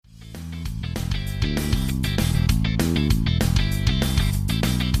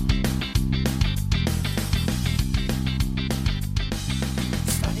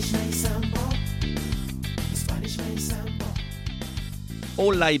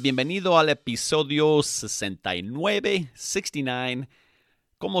Hola y bienvenido al episodio 69.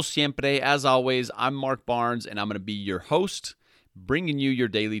 Como siempre, as always, I'm Mark Barnes and I'm going to be your host, bringing you your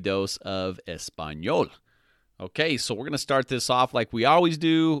daily dose of español. Okay, so we're going to start this off like we always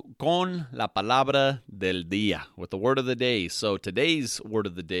do, con la palabra del día, with the word of the day. So today's word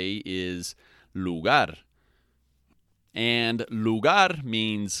of the day is lugar. And lugar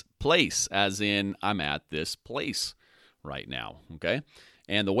means place, as in I'm at this place right now, okay?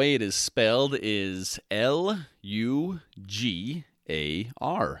 And the way it is spelled is L-U-G-A-R,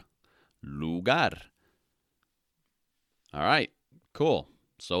 lugar. All right, cool.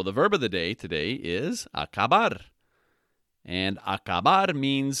 So the verb of the day today is acabar. And acabar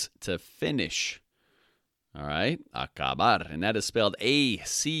means to finish. All right, acabar. And that is spelled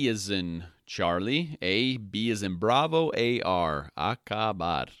A-C as in Charlie, A-B as in Bravo, A-R,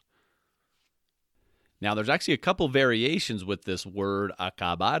 acabar. Now, there's actually a couple variations with this word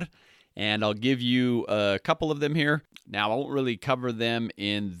acabar, and I'll give you a couple of them here. Now, I won't really cover them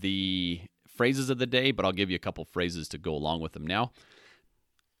in the phrases of the day, but I'll give you a couple phrases to go along with them now.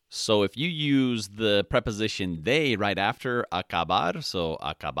 So if you use the preposition de right after acabar, so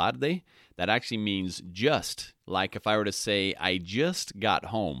acabar de, that actually means just. Like if I were to say, I just got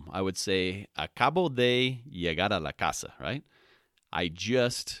home, I would say, acabo de llegar a la casa, right? I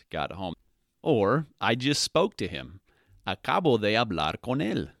just got home. Or, I just spoke to him. Acabo de hablar con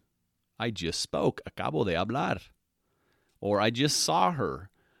él. I just spoke. Acabo de hablar. Or, I just saw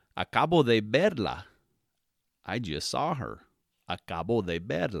her. Acabo de verla. I just saw her. Acabo de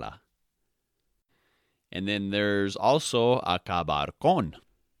verla. And then there's also acabar con.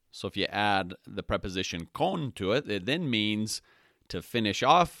 So if you add the preposition con to it, it then means to finish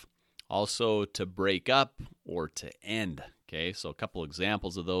off, also to break up or to end. Okay, so a couple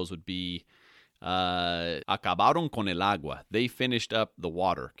examples of those would be acabaron con el agua. They finished up the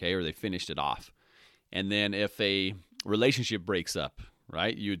water, okay, or they finished it off. And then if a relationship breaks up,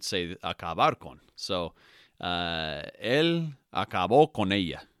 right, you'd say acabar con. So, él acabó con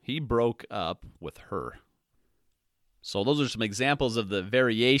ella. He broke up with her. So those are some examples of the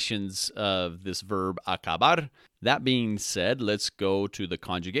variations of this verb acabar. That being said, let's go to the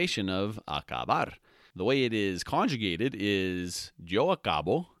conjugation of acabar. The way it is conjugated is yo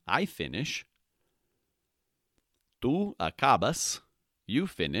acabo, I finish. Tú acabas, you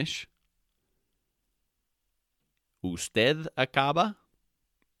finish. Usted acaba,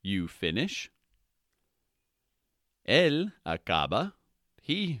 you finish. Él acaba,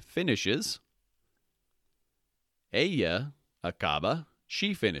 he finishes. Ella acaba,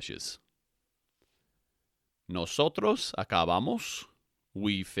 she finishes. Nosotros acabamos,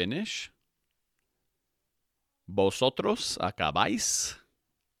 we finish. Vosotros acabáis,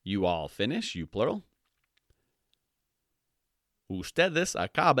 you all finish, you plural. Ustedes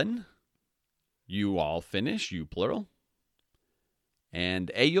acaban, you all finish, you plural. And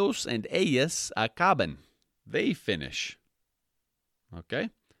ellos and ellas acaban, they finish. Okay?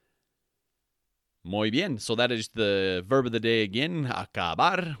 Muy bien. So that is the verb of the day again,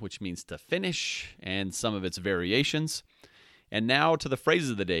 acabar, which means to finish, and some of its variations. And now to the phrases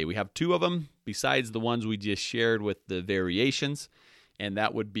of the day. We have two of them, besides the ones we just shared with the variations. And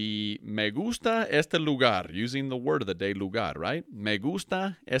that would be, me gusta este lugar, using the word of the day, lugar, right? Me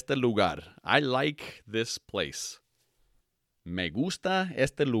gusta este lugar. I like this place. Me gusta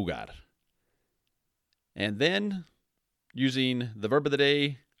este lugar. And then, using the verb of the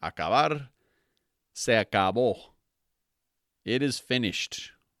day, acabar, se acabó. It is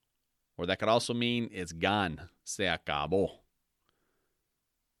finished. Or that could also mean it's gone. Se acabó.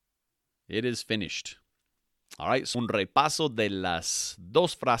 It is finished. All right, so un repaso de las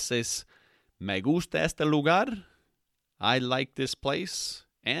dos frases. Me gusta este lugar. I like this place.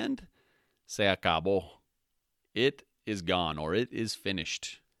 And se acabó. It is gone, or it is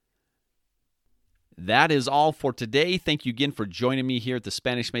finished. That is all for today. Thank you again for joining me here at the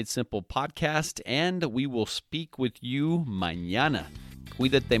Spanish Made Simple podcast, and we will speak with you mañana.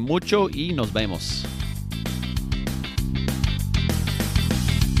 Cuídate mucho y nos vemos.